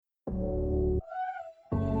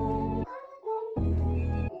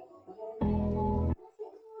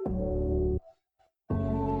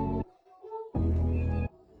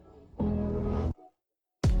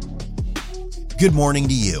Good morning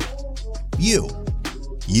to you. You,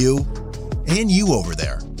 and you over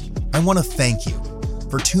there. I want to thank you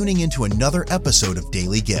for tuning into another episode of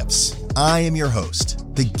Daily Gifts. I am your host,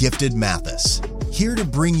 the Gifted Mathis, here to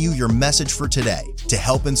bring you your message for today to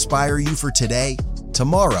help inspire you for today,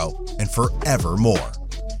 tomorrow, and forevermore.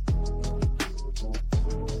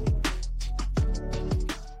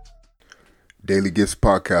 Daily Gifts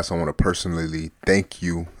Podcast, I want to personally thank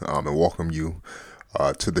you and welcome you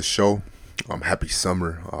to the show. Happy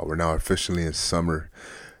summer. We're now officially in summer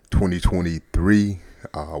 2023.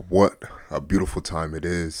 What a beautiful time it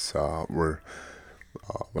is. We're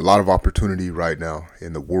a lot of opportunity right now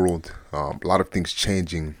in the world. A lot of things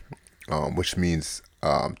changing, which means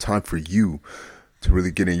time for you to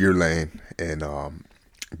really get in your lane and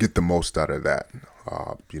get the most out of that.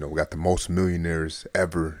 We got the most millionaires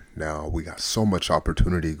ever now. We got so much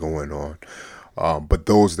opportunity going on. But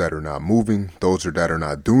those that are not moving, those that are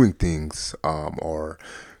not doing things, are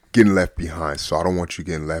getting left behind. So I don't want you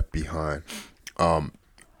getting left behind.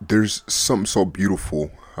 There's something so beautiful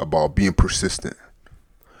about being persistent,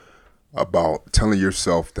 about telling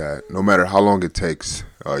yourself that no matter how long it takes,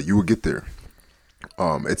 you will get there.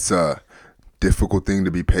 It's a difficult thing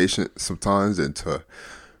to be patient sometimes and to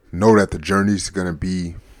know that the journey is going to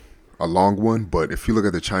be a long one. But if you look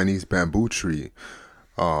at the Chinese bamboo tree,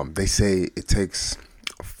 they say it takes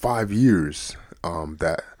 5 years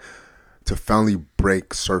that to finally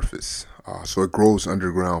break surface. So it grows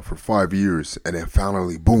underground for 5 years and then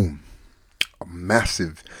finally, boom, a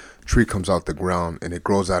massive tree comes out the ground and it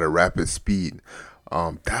grows at a rapid speed.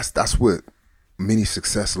 That's what mini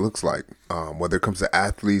success looks like. Whether it comes to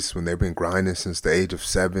athletes when they've been grinding since the age of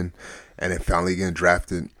 7 and then finally getting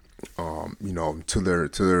drafted to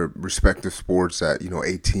their respective sports at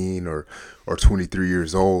 18 or 23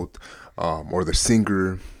 years old, or the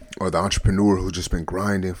singer or the entrepreneur who's just been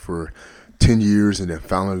grinding for 10 years and then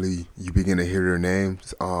finally you begin to hear their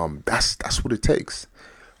names. That's what it takes.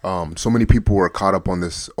 So many people are caught up on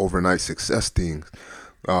this overnight success thing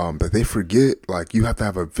that they forget, like, you have to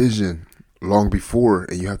have a vision long before,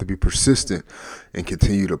 and you have to be persistent and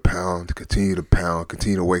continue to continue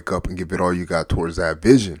to wake up and give it all you got towards that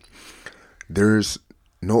vision. There's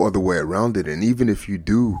no other way around it. And even if you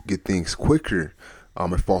do get things quicker,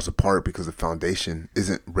 it falls apart because the foundation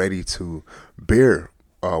isn't ready to bear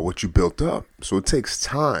what you built up. So it takes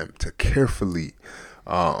time to carefully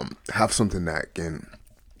have something that can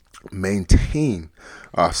maintain,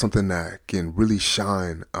 something that can really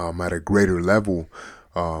shine at a greater level.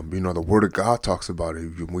 The word of God talks about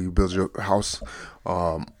it. When you build your house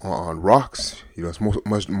on rocks, it's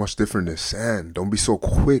much different than sand. Don't be so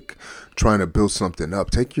quick trying to build something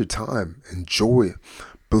up. Take your time, enjoy it,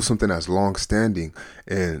 build something that's long standing,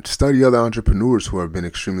 and study other entrepreneurs who have been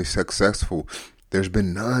extremely successful. There's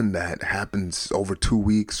been none that happens over 2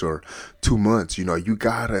 weeks or 2 months. You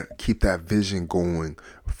gotta keep that vision going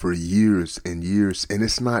for years and years. And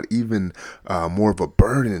it's not even more of a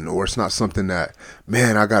burden, or it's not something that,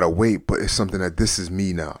 man, I gotta wait, but it's something that this is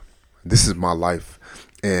me now. This is my life.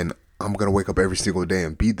 And I'm gonna wake up every single day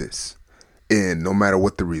and be this. And no matter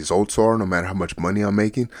what the results are, no matter how much money I'm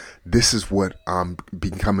making, this is what I'm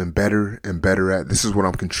becoming better and better at. This is what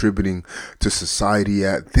I'm contributing to society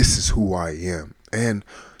at. This is who I am. And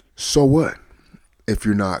so what if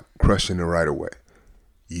you're not crushing it right away?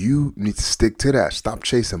 You need to stick to that. Stop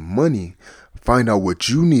chasing money. Find out what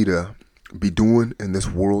you need to be doing in this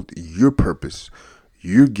world, your purpose,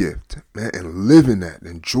 your gift, man, and live in that.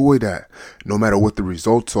 Enjoy that no matter what the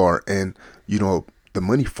results are. And, the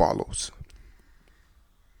money follows.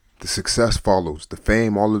 The success follows. The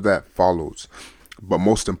fame, all of that follows. But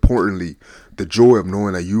most importantly, the joy of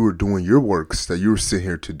knowing that you are doing your works that you were sent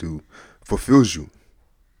here to do fulfills you.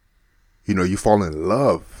 You fall in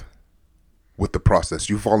love with the process.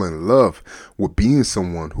 You fall in love with being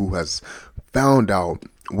someone who has found out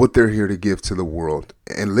what they're here to give to the world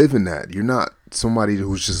and live in that. You're not somebody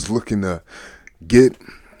who's just looking to get,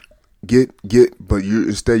 but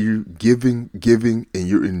you're giving, and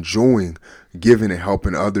you're enjoying giving and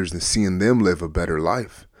helping others and seeing them live a better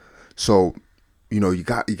life. So, you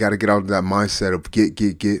got to get out of that mindset of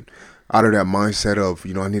get. Out of that mindset of,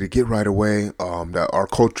 I need to get right away. That our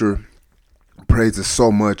culture praises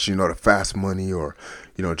so much, the fast money or,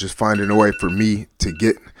 just finding a way for me to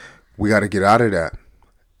get. We got to get out of that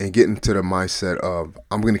and get into the mindset of,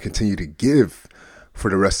 I'm going to continue to give for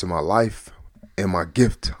the rest of my life. And my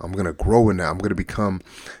gift, I'm going to grow in that. I'm going to become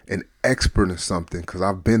an expert in something because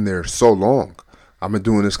I've been there so long. I've been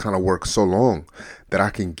doing this kind of work so long that I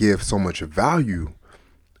can give so much value,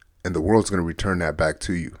 and the world's going to return that back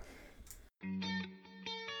to you.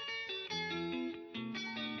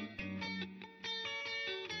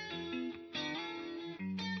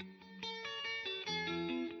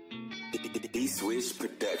 D-Switch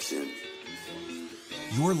Production.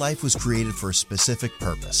 Your life was created for a specific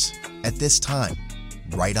purpose, at this time,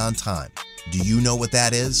 right on time. Do you know what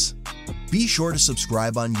that is? Be sure to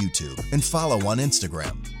subscribe on YouTube and follow on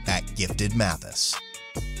Instagram @GiftedMathis.